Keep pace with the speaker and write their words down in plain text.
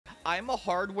I'm a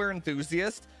hardware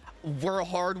enthusiast. We're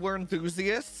hardware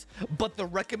enthusiasts, but the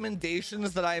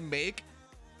recommendations that I make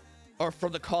are for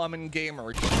the common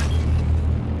gamer.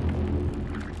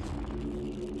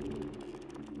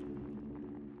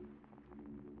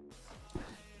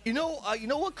 You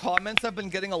know what comments I've been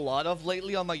getting a lot of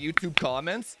lately on my YouTube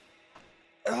comments?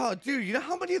 Oh, dude, you know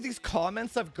how many of these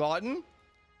comments I've gotten?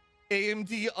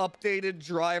 AMD updated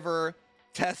driver,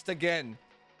 test again.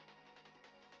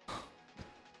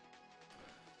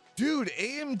 Dude,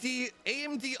 AMD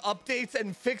updates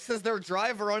and fixes their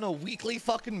driver on a weekly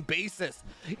fucking basis.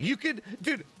 You could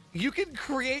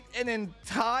create an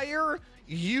entire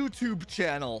YouTube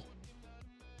channel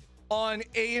on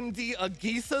AMD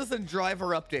Agisas and driver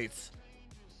updates.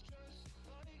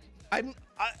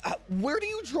 Where do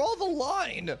you draw the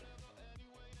line?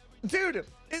 Dude,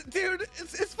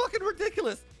 it's fucking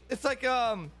ridiculous. It's like,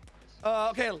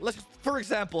 okay, let's, for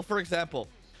example,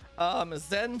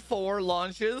 Zen 4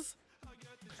 launches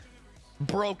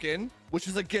broken, which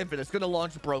is a given. It's gonna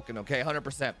launch broken, okay,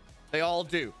 100%. They all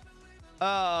do.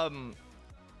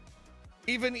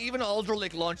 Even Alder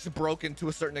Lake launched broken to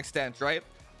a certain extent, right?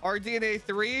 RDNA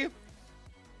 3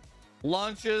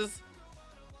 launches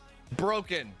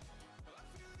broken.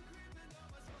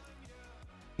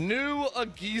 New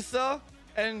Agisa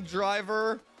and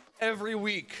driver every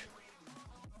week.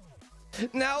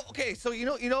 Now, okay, so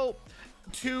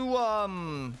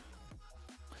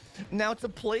now to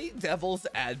play devil's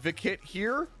advocate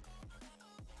here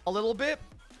a little bit,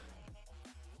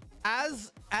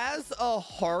 as a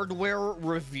hardware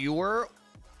reviewer,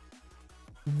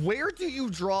 where do you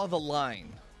draw the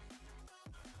line?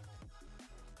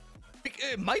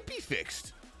 It might be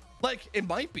fixed. Like, it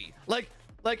might be. Like,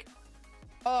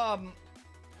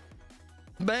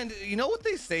 man, you know what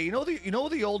they say? You know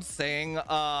the old saying,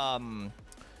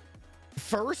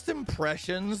 first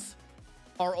impressions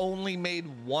are only made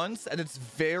once, and it's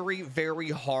very, very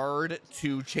hard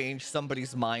to change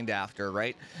somebody's mind after,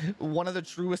 right? One of the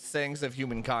truest sayings of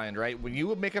humankind, right? When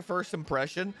you make a first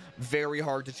impression, very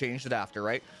hard to change it after,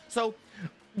 right? So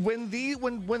when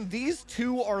these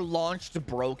two are launched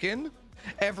broken,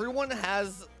 everyone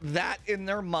has that in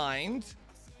their mind,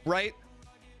 right?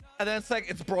 And then it's like,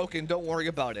 it's broken, don't worry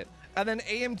about it. And then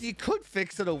AMD could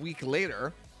fix it a week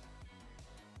later.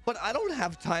 But I don't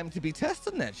have time to be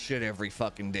testing that shit every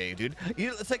fucking day, dude.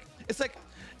 It's like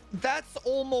that's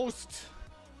almost,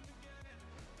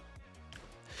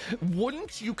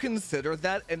 wouldn't you consider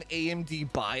that an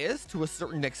AMD bias to a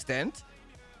certain extent?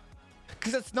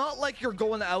 Because it's not like you're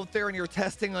going out there and you're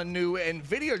testing a new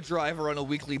NVIDIA driver on a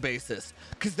weekly basis,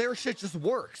 because their shit just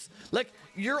works. Like,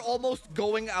 you're almost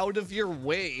going out of your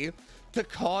way to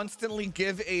constantly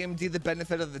give AMD the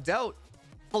benefit of the doubt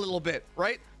a little bit,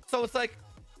 right? So it's like,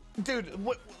 dude,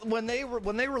 when they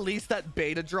released that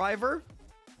beta driver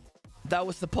that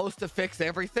was supposed to fix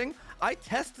everything, I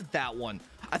tested that one.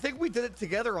 I think we did it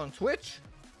together on Twitch.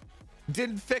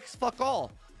 Didn't fix fuck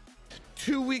all.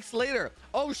 2 weeks later,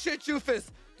 oh shit, Jufus,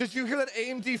 did you hear that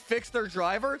AMD fixed their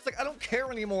driver? It's like, I don't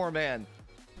care anymore, man.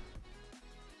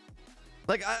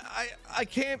 Like, I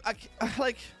can't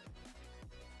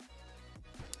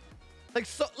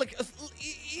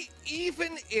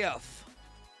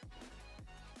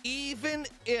even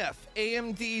if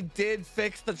AMD did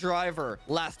fix the driver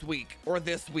last week or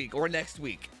this week or next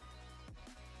week,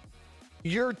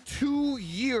 you're 2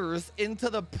 years into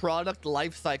the product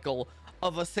life cycle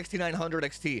of a 6900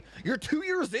 XT. You're 2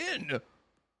 years in,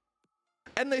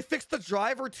 and they fixed the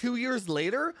driver 2 years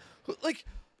later. Like,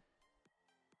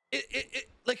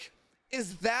 like,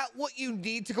 is that what you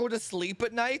need to go to sleep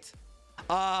at night?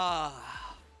 AMD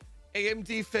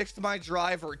fixed my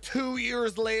driver 2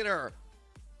 years later.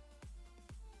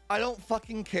 I don't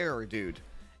fucking care, dude.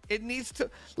 It needs to,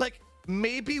 like,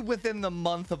 maybe within the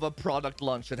month of a product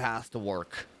launch, it has to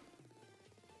work.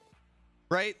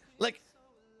 Right? Like,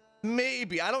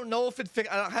 maybe. I don't know if it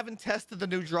I haven't tested the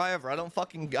new driver. I don't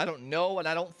know, and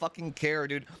I don't fucking care,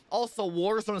 dude. Also,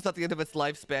 Warzone is at the end of its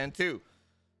lifespan, too.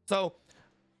 So,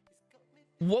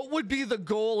 what would be the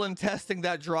goal in testing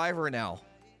that driver now?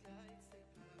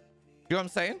 You know what I'm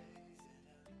saying?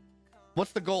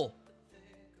 What's the goal?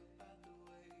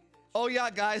 Oh yeah,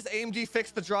 guys, AMD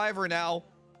fixed the driver now.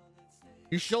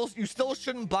 You still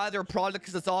shouldn't buy their product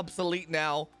because it's obsolete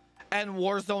now, and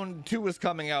Warzone 2 is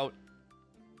coming out.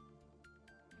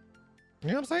 You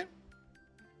know what I'm saying?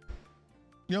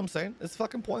 You know what I'm saying? It's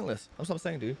fucking pointless. That's what I'm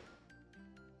saying, dude.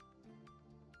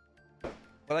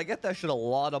 But I get that shit a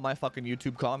lot on my fucking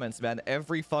YouTube comments, man.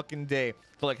 Every fucking day.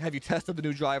 They're like, have you tested the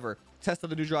new driver? Tested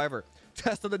the new driver.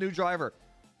 Tested the new driver.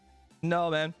 No,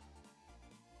 man.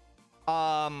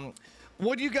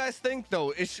 What do you guys think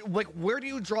though? Like, where do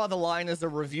you draw the line as a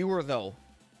reviewer though?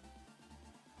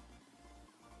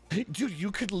 Dude,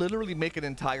 you could literally make an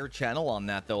entire channel on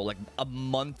that though, like a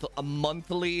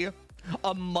monthly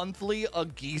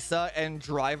Agisa and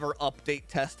driver update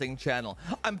testing channel.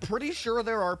 I'm pretty sure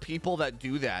there are people that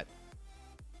do that.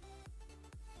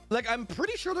 Like, I'm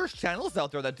pretty sure there's channels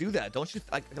out there that do that. Don't you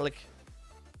like,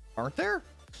 aren't there?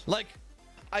 Like,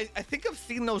 I think I've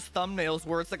seen those thumbnails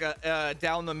where it's like a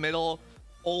down the middle,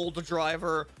 old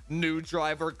driver, new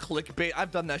driver, clickbait.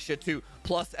 I've done that shit too.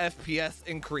 Plus FPS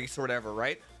increase or whatever,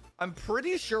 right? I'm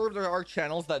pretty sure there are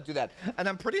channels that do that. And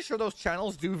I'm pretty sure those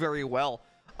channels do very well.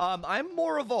 I'm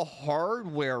more of a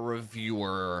hardware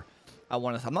reviewer.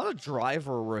 I'm not a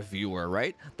driver reviewer,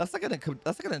 right? That's like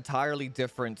an entirely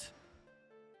different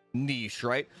niche,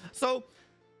 right? So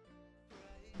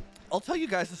I'll tell you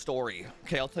guys a story.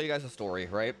 Okay, I'll tell you guys a story,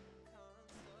 right?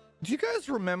 Do you guys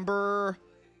remember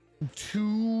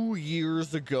 2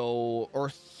 years ago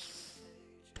or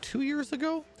 2 years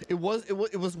ago? It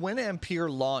was when Ampere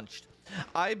launched.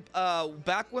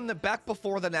 Back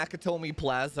before the Nakatomi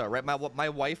Plaza, right? My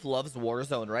wife loves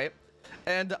Warzone, right?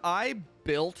 And I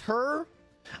built her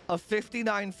a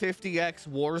 5950X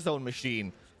Warzone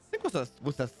machine. I think it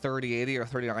was a 3080 or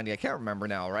 3090. I can't remember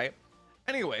now, right?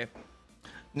 Anyway,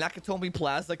 Nakatomi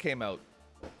Plaza came out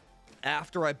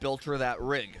after I built her that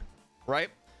rig, right?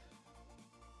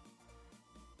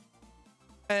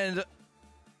 And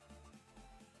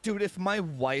dude, if my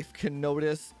wife can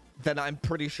notice, then I'm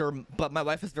pretty sure, but my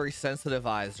wife has very sensitive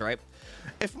eyes, right?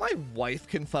 If my wife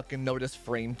can fucking notice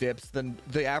frame dips, then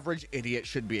the average idiot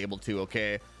should be able to,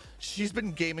 okay? She's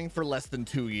been gaming for less than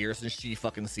 2 years and she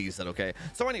fucking sees it, okay?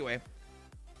 So anyway,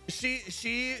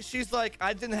 she's like,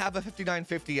 I didn't have a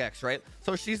 5950X, right?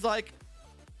 So she's like,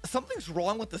 something's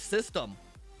wrong with the system.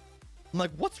 I'm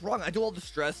like, what's wrong? I do all the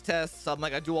stress tests. I'm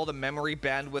like, I do all the memory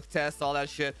bandwidth tests, all that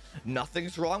shit.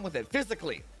 Nothing's wrong with it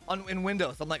physically in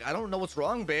Windows. I'm like, I don't know what's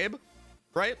wrong, babe,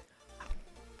 right?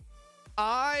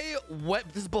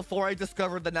 This is before I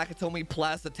discovered the Nakatomi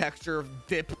Plaza texture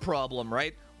dip problem,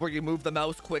 right? Where you move the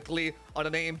mouse quickly on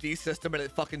an AMD system and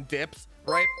it fucking dips,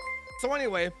 right? So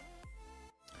anyway,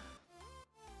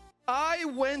 I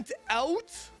went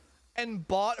out and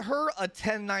bought her a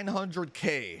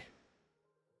 10900K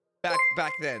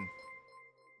back then.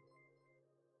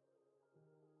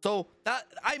 So that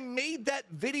I made that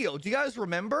video. Do you guys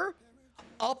remember?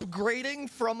 Upgrading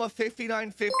from a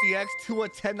 5950X to a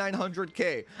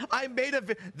 10900K. I made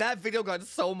that video got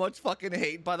so much fucking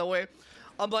hate, by the way.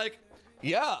 I'm like,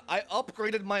 yeah, I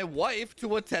upgraded my wife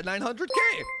to a 10900K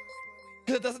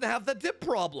because it doesn't have the dip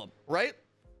problem, right?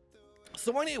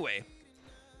 So anyway,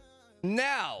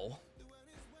 now,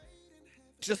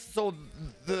 just so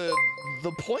the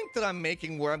point that I'm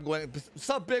making, where I'm going,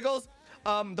 sup Biggles?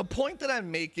 The point that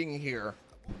I'm making here.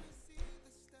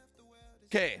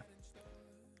 Okay.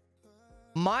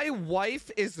 My wife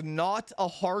is not a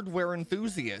hardware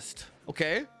enthusiast,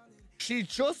 okay? She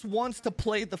just wants to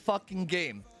play the fucking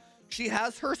game. She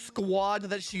has her squad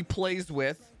that she plays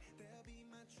with,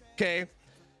 okay?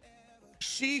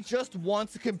 She just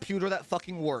wants a computer that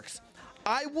fucking works.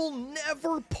 I will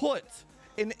never put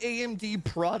an AMD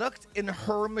product in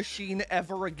her machine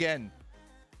ever again.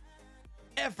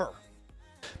 Ever.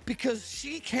 Because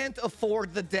she can't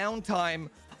afford the downtime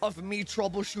of me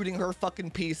troubleshooting her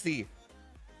fucking PC.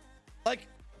 Like,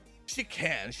 she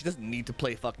can. She doesn't need to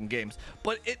play fucking games.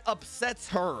 But it upsets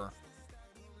her.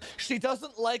 She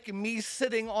doesn't like me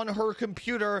sitting on her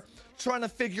computer trying to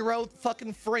figure out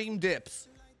fucking frame dips.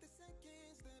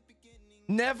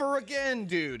 Never again,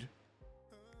 dude.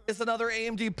 It's another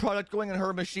AMD product going in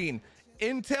her machine.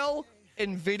 Intel,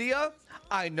 Nvidia,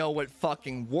 I know it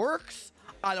fucking works.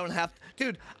 I don't have to.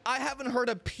 Dude, I haven't heard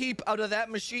a peep out of that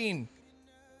machine.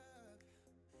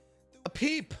 A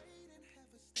peep.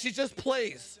 She just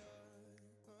plays.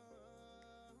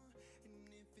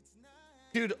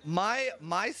 Dude, my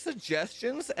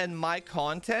suggestions and my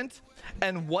content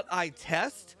and what I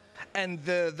test and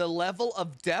the level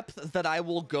of depth that I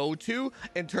will go to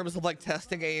in terms of like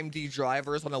testing AMD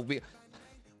drivers on a week,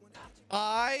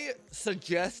 I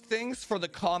suggest things for the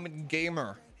common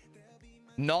gamer,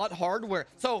 not hardware.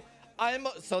 So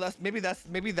that's maybe that's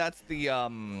the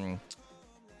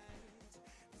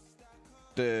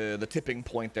tipping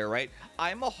point there, right?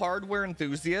 I'm a hardware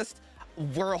enthusiast.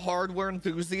 We're hardware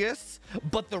enthusiasts,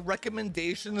 but the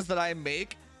recommendations that I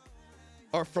make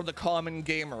are for the common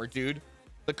gamer, dude.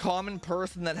 The common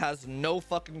person that has no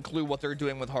fucking clue what they're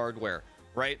doing with hardware,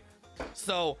 right?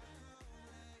 So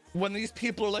when these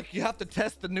people are like, you have to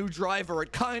test the new driver,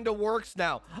 it kind of works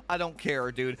now. I don't care,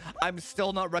 dude. I'm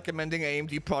still not recommending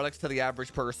AMD products to the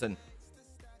average person.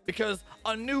 because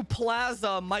a new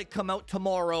Plaza might come out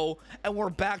tomorrow and we're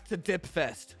back to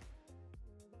Dipfest.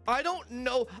 I don't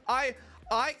know. I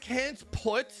can't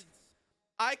put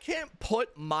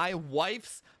my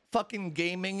wife's fucking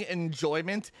gaming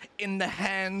enjoyment in the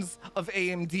hands of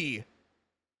AMD,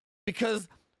 because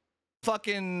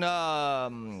fucking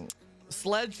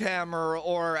Sledgehammer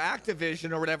or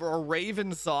Activision or whatever, or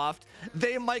Ravensoft,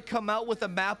 they might come out with a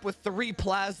map with 3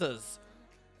 plazas,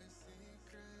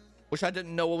 which I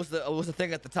didn't know was a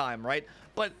thing at the time, right?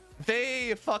 But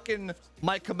they fucking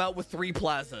might come out with 3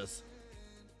 plazas,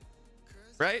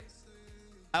 right?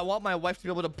 I want my wife to be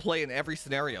able to play in every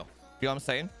scenario. You know what I'm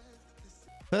saying?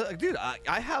 Dude,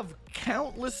 I have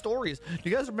countless stories. Do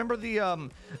you guys remember the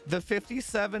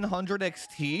 5700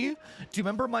 XT? Do you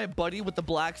remember my buddy with the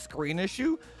black screen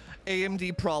issue?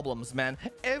 AMD problems, man.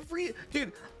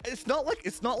 Dude, it's not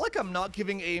like I'm not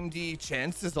giving AMD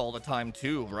chances all the time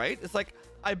too, right? It's like,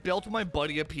 I built my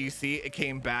buddy a PC, it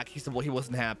came back, he said, well, he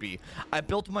wasn't happy. I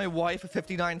built my wife a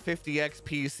 5950X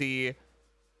PC.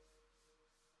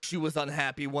 She was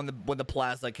unhappy when the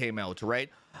Plaza came out, right?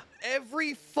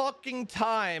 Every fucking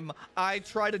time I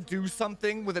try to do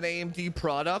something with an AMD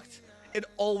product, it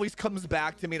always comes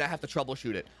back to me and I have to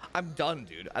troubleshoot it. I'm done,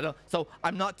 dude. So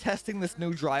I'm not testing this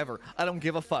new driver. I don't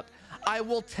give a fuck. I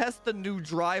will test the new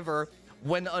driver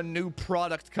when a new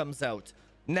product comes out,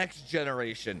 next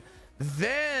generation.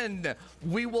 Then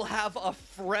we will have a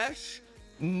fresh,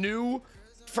 new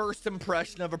first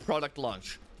impression of a product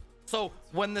launch. So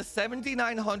when the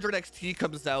 7900 XT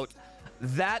comes out,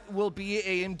 that will be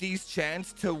AMD's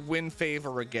chance to win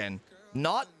favor again.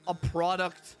 Not a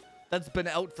product that's been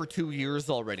out for 2 years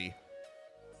already. You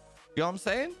know what I'm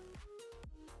saying?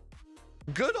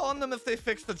 Good on them if they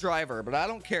fix the driver, but I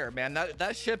don't care, man.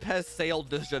 That ship has sailed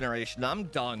this generation. I'm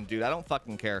done, dude. I don't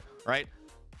fucking care, right?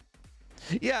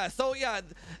 Yeah, so yeah,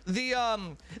 the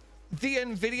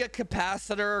NVIDIA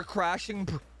capacitor crashing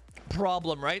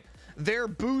problem, right? Their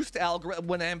boost algorithm,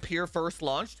 when Ampere first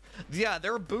launched, yeah,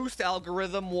 their boost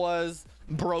algorithm was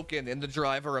broken in the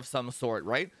driver of some sort,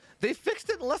 right? They fixed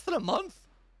it in less than a month.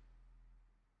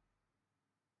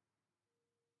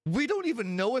 We don't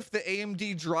even know if the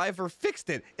AMD driver fixed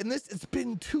it. And it's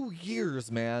been 2 years,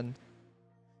 man.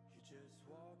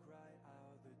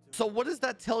 So what does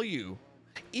that tell you?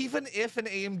 Even if an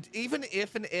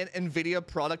NVIDIA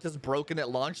product is broken at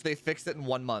launch, they fixed it in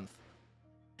 1 month.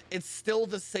 It's still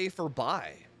the safer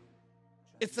buy.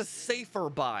 It's a safer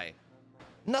buy.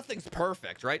 Nothing's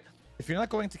perfect, right? If you're not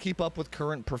going to keep up with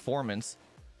current performance,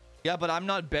 yeah, but I'm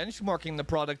not benchmarking the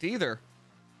product either.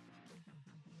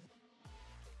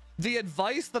 The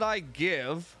advice that I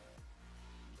give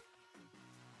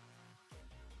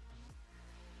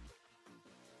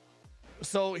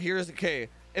so here's okay.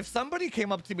 If somebody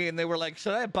came up to me and they were like,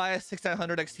 should I buy a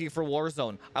 6900 XT for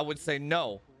Warzone? I would say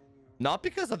no. Not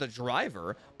because of the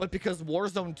driver, but because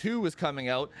Warzone 2 is coming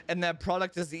out and that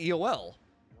product is the EOL.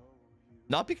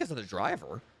 Not because of the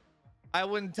driver. I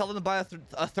wouldn't tell them to buy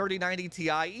a 3090 Ti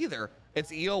either.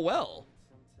 It's EOL.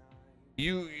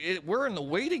 We're in the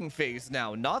waiting phase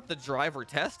now, not the driver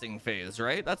testing phase,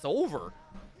 right? That's over.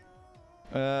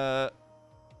 And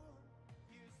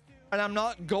I'm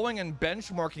not going and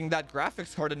benchmarking that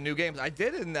graphics card in new games. I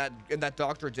did in that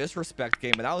Dr. Disrespect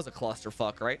game, and that was a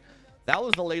clusterfuck, right? That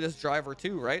was the latest driver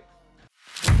too, right?